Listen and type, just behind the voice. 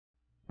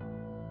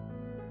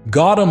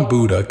Gautam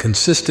Buddha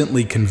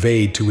consistently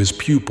conveyed to his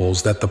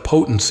pupils that the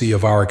potency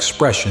of our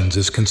expressions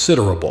is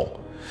considerable.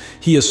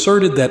 He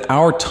asserted that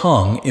our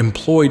tongue,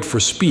 employed for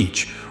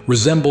speech,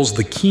 resembles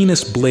the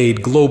keenest blade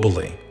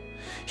globally.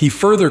 He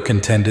further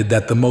contended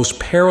that the most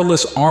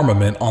perilous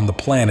armament on the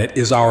planet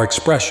is our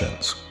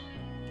expressions.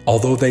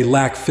 Although they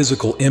lack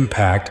physical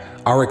impact,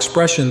 our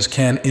expressions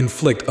can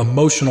inflict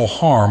emotional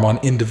harm on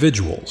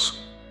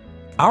individuals.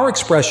 Our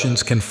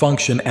expressions can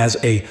function as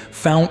a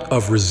fount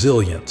of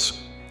resilience,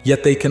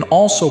 yet they can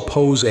also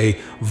pose a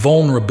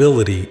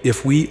vulnerability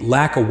if we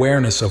lack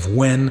awareness of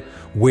when,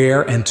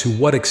 where, and to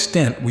what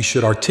extent we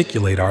should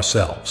articulate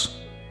ourselves.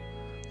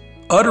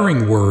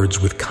 Uttering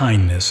words with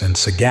kindness and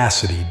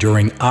sagacity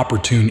during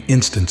opportune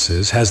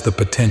instances has the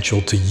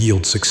potential to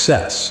yield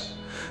success.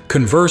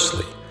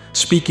 Conversely,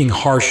 speaking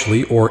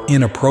harshly or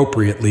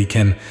inappropriately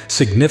can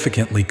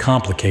significantly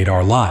complicate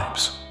our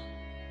lives.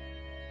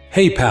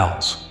 Hey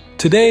pals,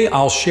 today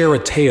I'll share a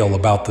tale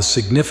about the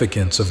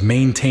significance of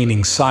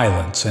maintaining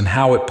silence and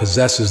how it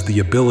possesses the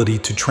ability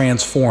to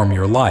transform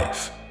your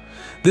life.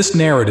 This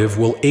narrative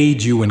will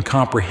aid you in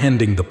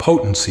comprehending the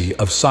potency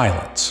of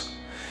silence.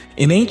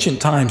 In ancient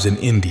times in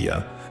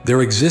India,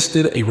 there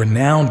existed a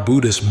renowned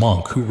Buddhist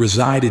monk who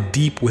resided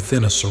deep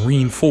within a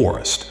serene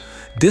forest,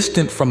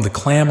 distant from the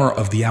clamor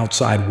of the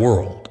outside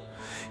world.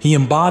 He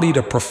embodied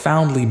a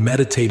profoundly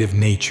meditative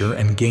nature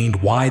and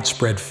gained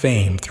widespread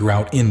fame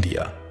throughout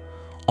India.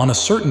 On a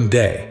certain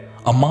day,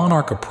 a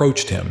monarch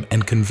approached him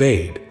and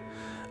conveyed,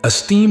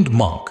 "Esteemed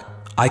monk,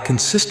 I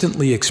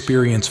consistently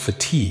experience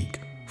fatigue,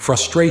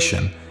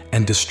 frustration,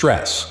 and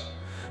distress.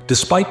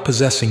 Despite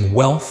possessing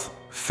wealth,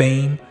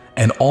 fame,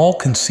 and all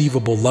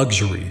conceivable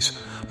luxuries,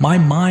 my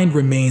mind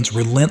remains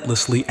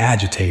relentlessly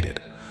agitated.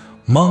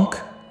 Monk,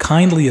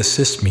 kindly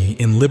assist me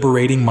in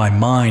liberating my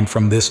mind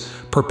from this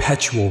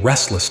perpetual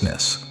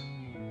restlessness."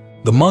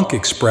 The monk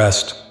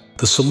expressed,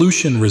 "The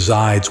solution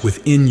resides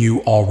within you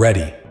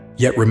already,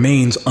 yet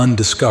remains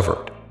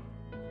undiscovered.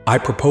 I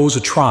propose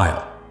a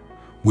trial.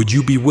 Would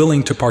you be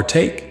willing to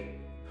partake?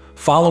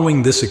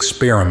 Following this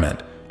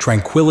experiment,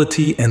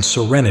 tranquility and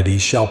serenity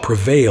shall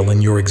prevail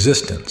in your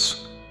existence."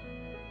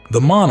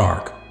 The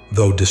monarch,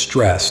 though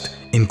distressed,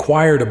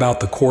 inquired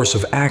about the course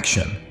of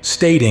action,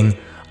 stating,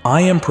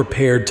 "I am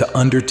prepared to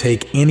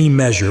undertake any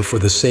measure for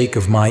the sake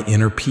of my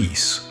inner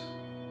peace."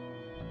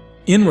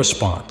 In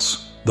response,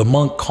 the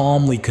monk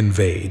calmly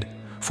conveyed,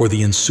 "For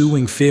the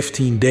ensuing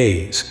 15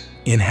 days,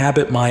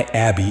 inhabit my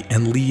abbey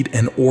and lead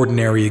an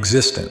ordinary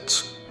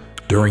existence.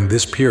 During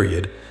this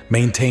period,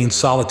 maintain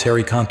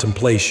solitary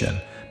contemplation,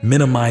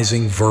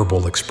 minimizing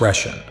verbal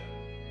expression."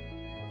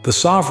 The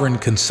sovereign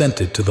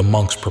consented to the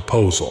monk's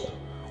proposal.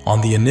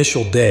 On the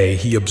initial day,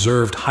 he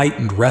observed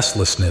heightened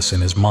restlessness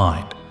in his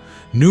mind.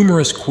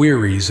 Numerous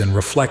queries and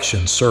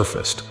reflections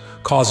surfaced,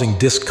 causing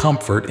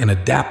discomfort in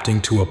adapting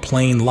to a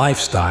plain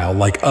lifestyle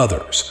like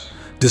others.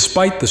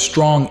 Despite the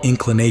strong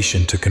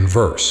inclination to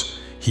converse,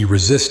 he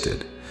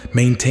resisted,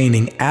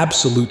 maintaining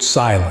absolute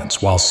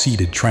silence while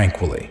seated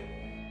tranquilly.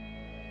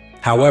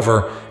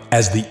 However,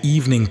 as the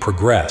evening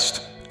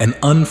progressed, an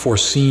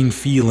unforeseen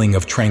feeling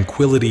of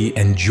tranquility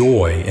and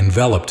joy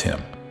enveloped him.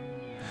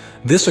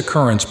 This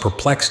occurrence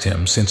perplexed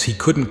him since he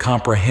couldn't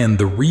comprehend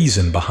the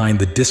reason behind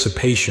the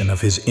dissipation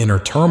of his inner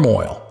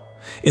turmoil.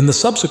 In the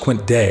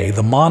subsequent day,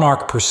 the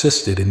monarch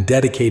persisted in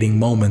dedicating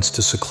moments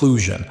to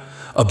seclusion,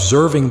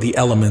 observing the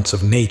elements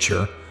of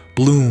nature,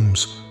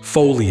 blooms,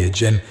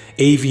 foliage, and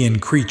avian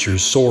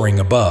creatures soaring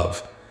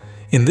above.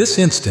 In this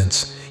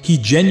instance, he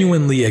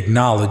genuinely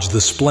acknowledged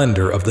the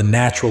splendor of the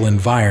natural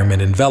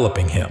environment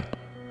enveloping him.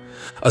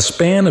 A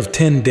span of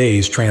 10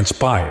 days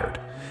transpired,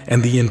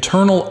 and the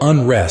internal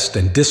unrest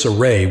and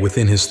disarray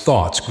within his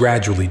thoughts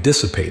gradually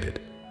dissipated.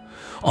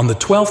 On the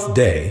 12th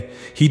day,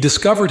 he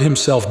discovered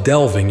himself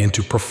delving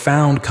into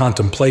profound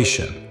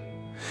contemplation.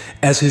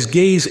 As his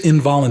gaze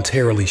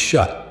involuntarily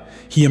shut,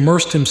 he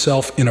immersed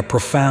himself in a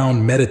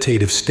profound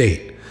meditative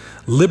state,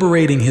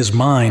 liberating his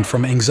mind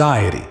from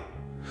anxiety.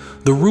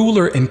 The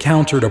ruler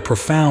encountered a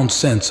profound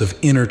sense of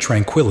inner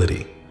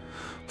tranquility.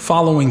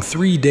 Following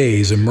 3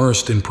 days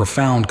immersed in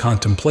profound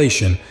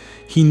contemplation,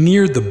 he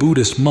neared the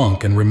Buddhist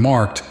monk and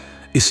remarked,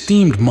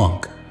 "Esteemed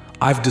monk,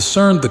 I've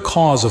discerned the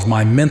cause of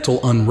my mental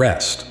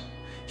unrest."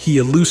 He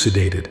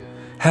elucidated,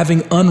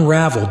 "Having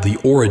unraveled the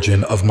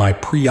origin of my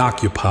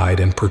preoccupied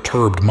and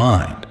perturbed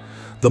mind."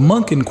 The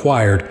monk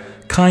inquired,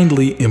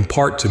 "Kindly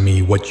impart to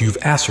me what you've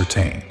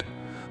ascertained."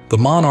 The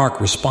monarch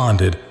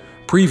responded,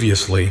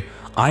 "Previously,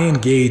 I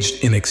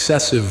engaged in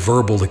excessive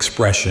verbal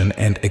expression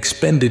and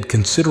expended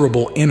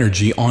considerable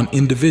energy on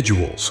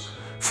individuals,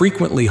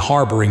 frequently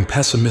harboring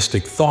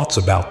pessimistic thoughts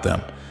about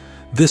them.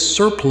 This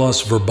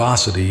surplus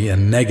verbosity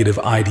and negative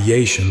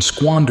ideation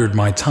squandered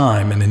my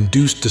time and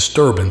induced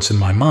disturbance in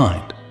my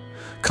mind.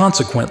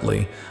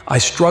 Consequently, I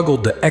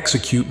struggled to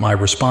execute my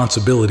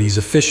responsibilities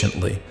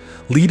efficiently,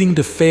 leading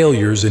to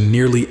failures in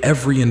nearly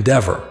every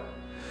endeavor.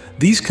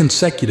 These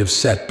consecutive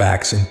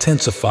setbacks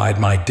intensified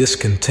my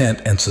discontent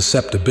and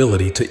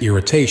susceptibility to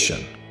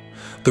irritation.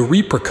 The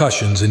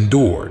repercussions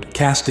endured,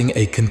 casting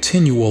a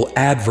continual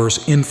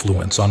adverse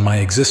influence on my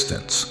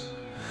existence.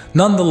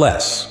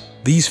 Nonetheless,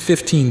 these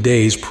 15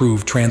 days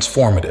proved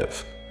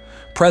transformative.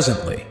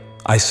 Presently,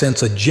 I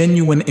sense a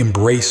genuine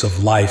embrace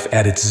of life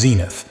at its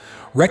zenith,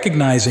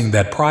 recognizing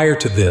that prior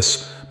to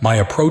this, my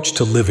approach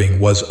to living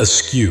was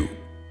askew.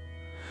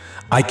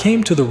 I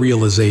came to the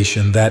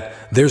realization that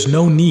there's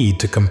no need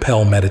to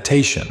compel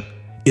meditation.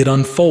 It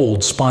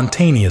unfolds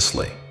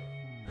spontaneously.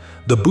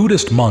 The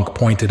Buddhist monk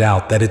pointed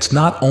out that it's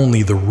not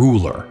only the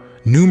ruler,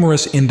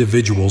 numerous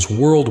individuals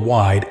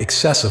worldwide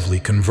excessively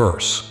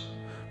converse.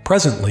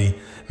 Presently,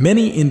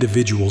 many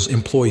individuals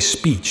employ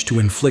speech to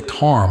inflict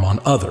harm on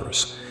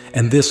others,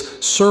 and this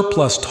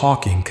surplus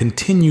talking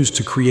continues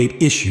to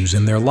create issues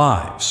in their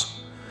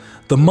lives.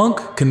 The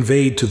monk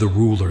conveyed to the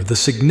ruler the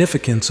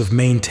significance of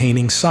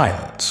maintaining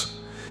silence.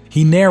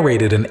 He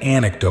narrated an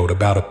anecdote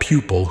about a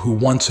pupil who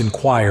once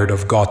inquired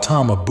of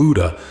Gautama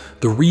Buddha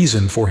the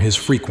reason for his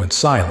frequent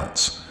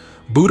silence.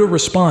 Buddha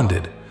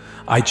responded,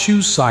 "I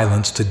choose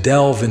silence to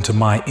delve into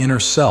my inner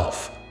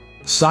self.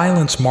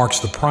 Silence marks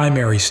the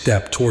primary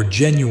step toward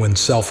genuine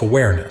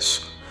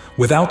self-awareness.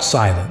 Without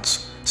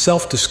silence,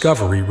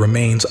 self-discovery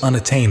remains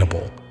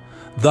unattainable.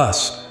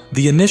 Thus,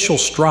 the initial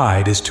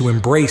stride is to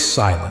embrace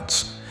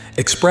silence.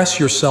 Express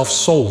yourself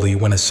solely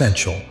when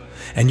essential,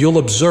 and you'll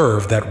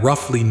observe that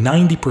roughly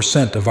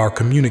 90% of our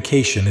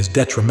communication is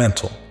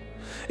detrimental.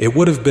 It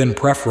would have been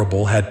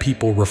preferable had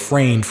people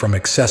refrained from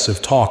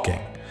excessive talking.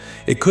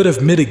 It could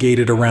have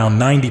mitigated around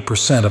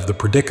 90% of the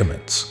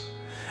predicaments.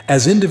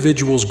 As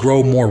individuals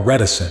grow more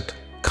reticent,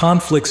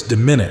 conflicts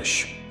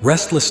diminish,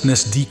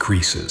 restlessness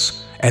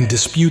decreases, and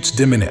disputes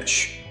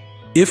diminish.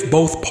 If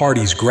both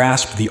parties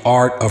grasp the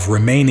art of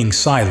remaining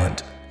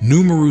silent,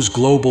 numerous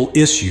global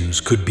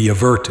issues could be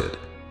averted.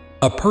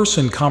 A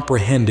person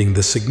comprehending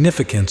the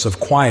significance of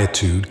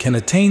quietude can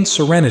attain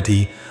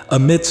serenity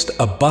amidst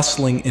a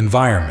bustling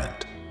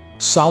environment.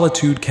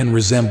 Solitude can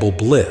resemble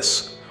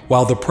bliss,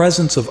 while the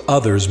presence of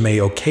others may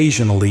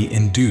occasionally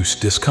induce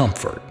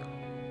discomfort.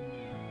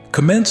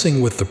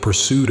 Commencing with the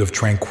pursuit of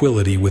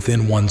tranquility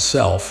within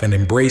oneself and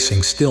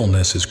embracing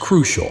stillness is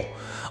crucial,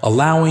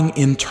 allowing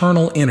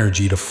internal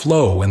energy to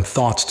flow and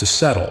thoughts to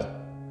settle.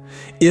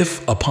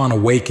 If, upon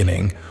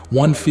awakening,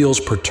 one feels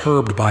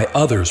perturbed by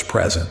others'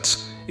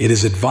 presence, it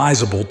is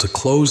advisable to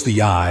close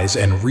the eyes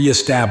and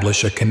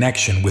re-establish a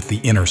connection with the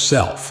inner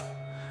self.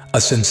 A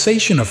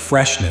sensation of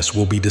freshness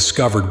will be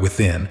discovered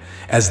within,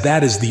 as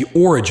that is the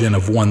origin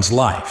of one's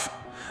life,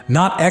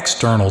 not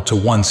external to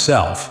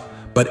oneself,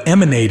 but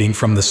emanating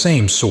from the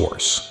same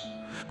source.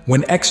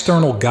 When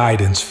external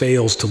guidance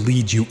fails to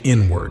lead you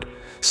inward,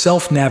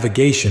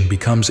 self-navigation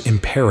becomes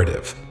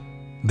imperative.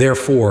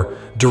 Therefore,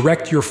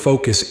 direct your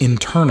focus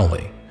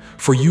internally,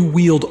 for you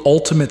wield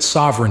ultimate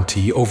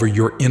sovereignty over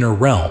your inner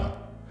realm.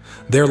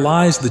 There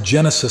lies the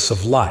genesis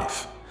of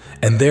life,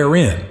 and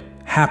therein,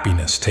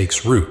 happiness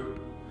takes root.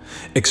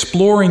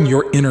 Exploring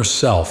your inner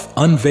self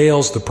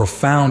unveils the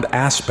profound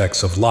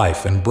aspects of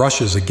life and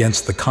brushes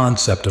against the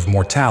concept of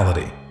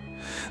mortality.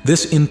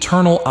 This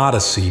internal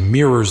odyssey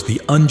mirrors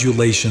the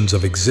undulations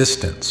of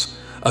existence,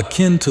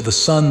 akin to the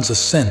sun's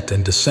ascent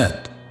and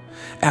descent.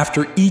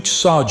 After each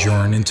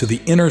sojourn into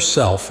the inner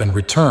self and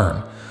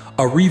return,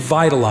 a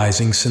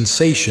revitalizing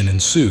sensation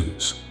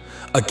ensues,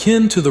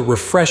 akin to the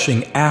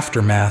refreshing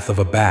aftermath of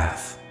a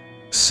bath.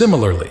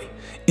 Similarly,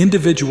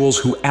 individuals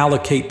who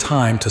allocate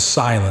time to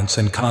silence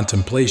and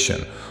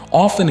contemplation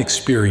often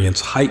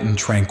experience heightened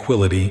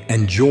tranquility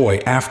and joy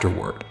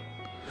afterward.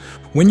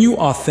 When you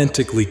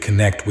authentically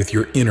connect with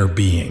your inner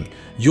being,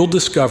 you'll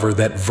discover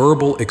that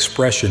verbal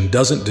expression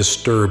doesn't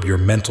disturb your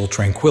mental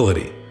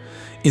tranquility.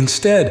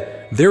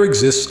 Instead, there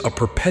exists a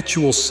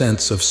perpetual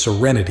sense of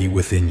serenity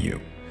within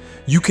you.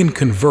 You can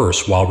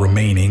converse while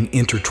remaining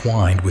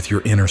intertwined with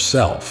your inner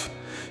self.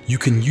 You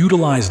can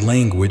utilize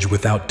language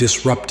without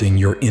disrupting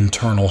your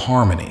internal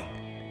harmony.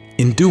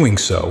 In doing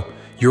so,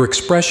 your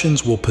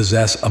expressions will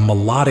possess a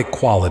melodic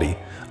quality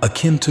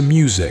akin to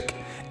music,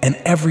 and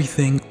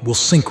everything will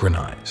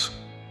synchronize.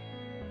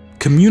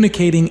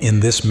 Communicating in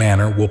this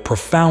manner will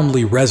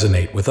profoundly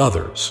resonate with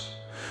others.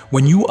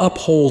 When you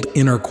uphold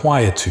inner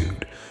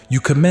quietude, you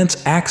commence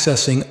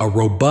accessing a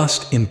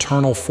robust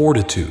internal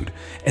fortitude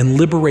and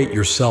liberate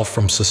yourself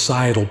from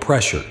societal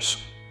pressures.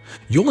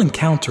 You'll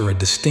encounter a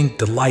distinct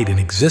delight in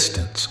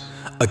existence,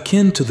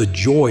 akin to the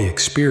joy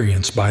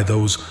experienced by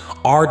those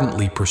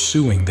ardently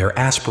pursuing their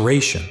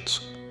aspirations.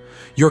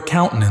 Your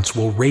countenance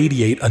will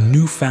radiate a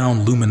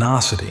newfound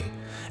luminosity,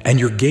 and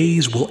your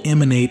gaze will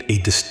emanate a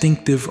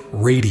distinctive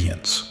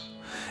radiance.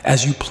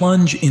 As you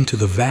plunge into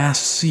the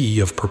vast sea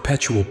of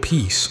perpetual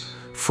peace,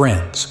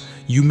 friends,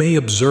 you may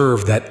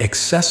observe that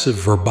excessive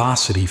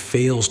verbosity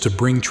fails to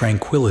bring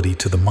tranquility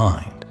to the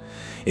mind.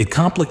 It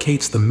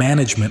complicates the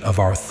management of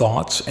our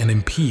thoughts and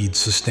impedes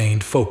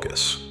sustained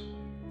focus.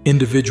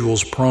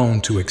 Individuals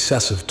prone to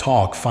excessive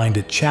talk find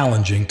it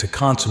challenging to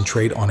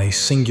concentrate on a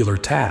singular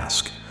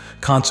task,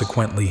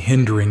 consequently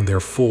hindering their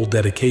full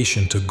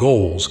dedication to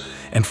goals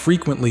and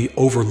frequently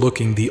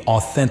overlooking the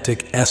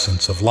authentic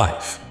essence of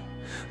life.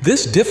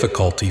 This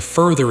difficulty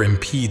further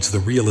impedes the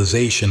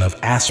realization of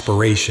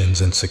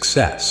aspirations and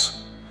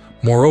success.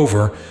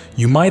 Moreover,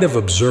 you might have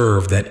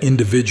observed that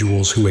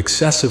individuals who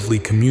excessively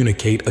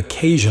communicate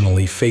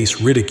occasionally face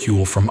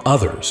ridicule from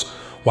others,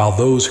 while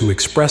those who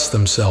express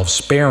themselves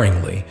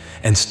sparingly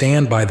and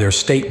stand by their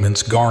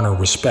statements garner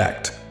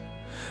respect.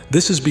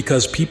 This is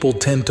because people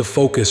tend to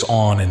focus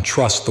on and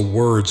trust the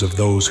words of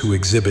those who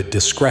exhibit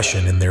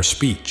discretion in their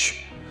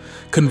speech.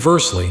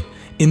 Conversely,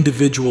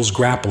 individuals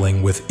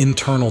grappling with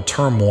internal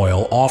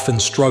turmoil often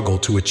struggle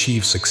to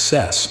achieve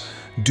success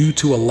due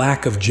to a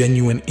lack of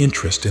genuine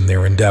interest in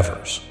their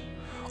endeavors.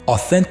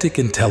 Authentic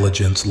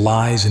intelligence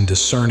lies in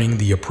discerning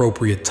the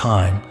appropriate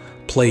time,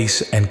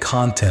 place, and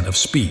content of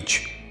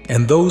speech,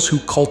 and those who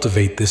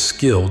cultivate this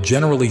skill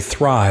generally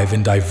thrive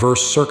in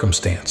diverse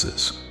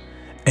circumstances.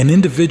 An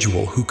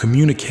individual who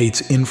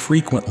communicates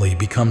infrequently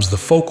becomes the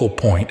focal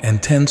point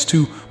and tends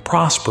to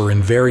prosper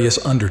in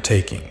various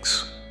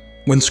undertakings.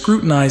 When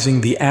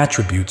scrutinizing the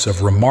attributes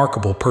of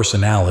remarkable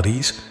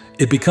personalities,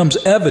 it becomes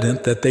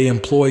evident that they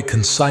employ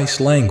concise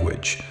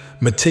language,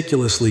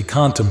 meticulously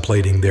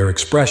contemplating their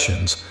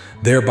expressions,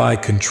 thereby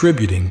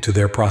contributing to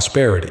their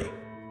prosperity.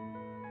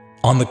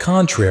 On the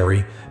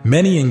contrary,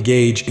 many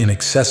engage in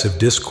excessive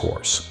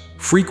discourse,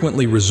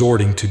 frequently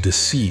resorting to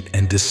deceit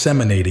and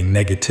disseminating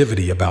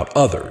negativity about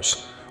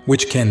others,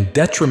 which can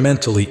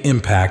detrimentally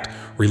impact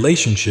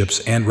relationships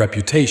and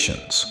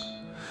reputations.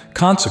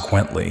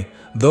 Consequently,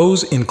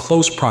 those in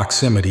close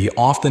proximity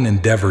often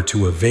endeavor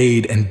to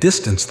evade and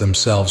distance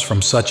themselves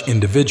from such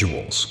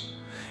individuals.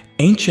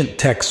 Ancient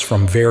texts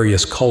from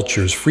various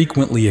cultures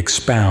frequently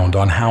expound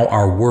on how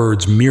our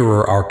words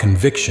mirror our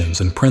convictions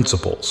and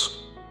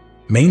principles.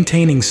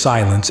 Maintaining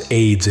silence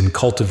aids in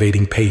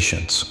cultivating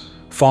patience,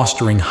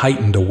 fostering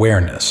heightened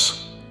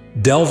awareness.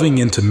 Delving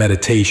into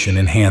meditation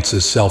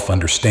enhances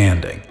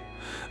self-understanding.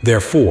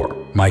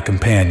 Therefore, my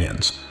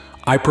companions,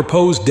 I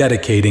propose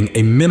dedicating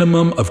a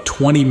minimum of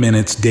 20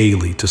 minutes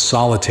daily to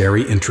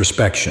solitary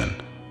introspection.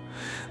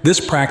 This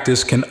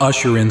practice can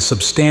usher in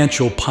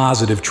substantial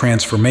positive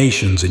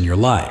transformations in your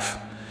life.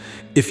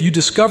 If you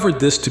discovered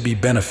this to be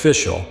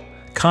beneficial,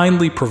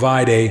 kindly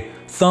provide a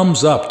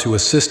thumbs up to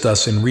assist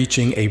us in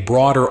reaching a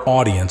broader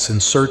audience in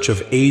search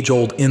of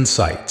age-old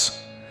insights.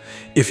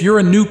 If you're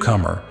a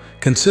newcomer,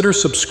 consider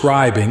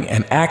subscribing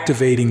and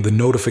activating the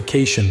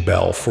notification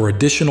bell for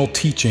additional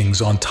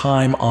teachings on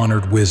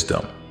time-honored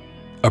wisdom.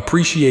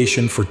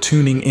 Appreciation for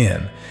tuning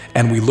in,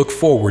 and we look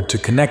forward to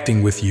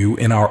connecting with you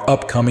in our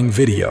upcoming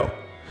video.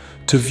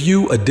 To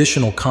view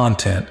additional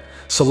content,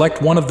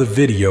 select one of the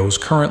videos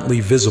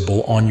currently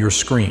visible on your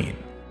screen.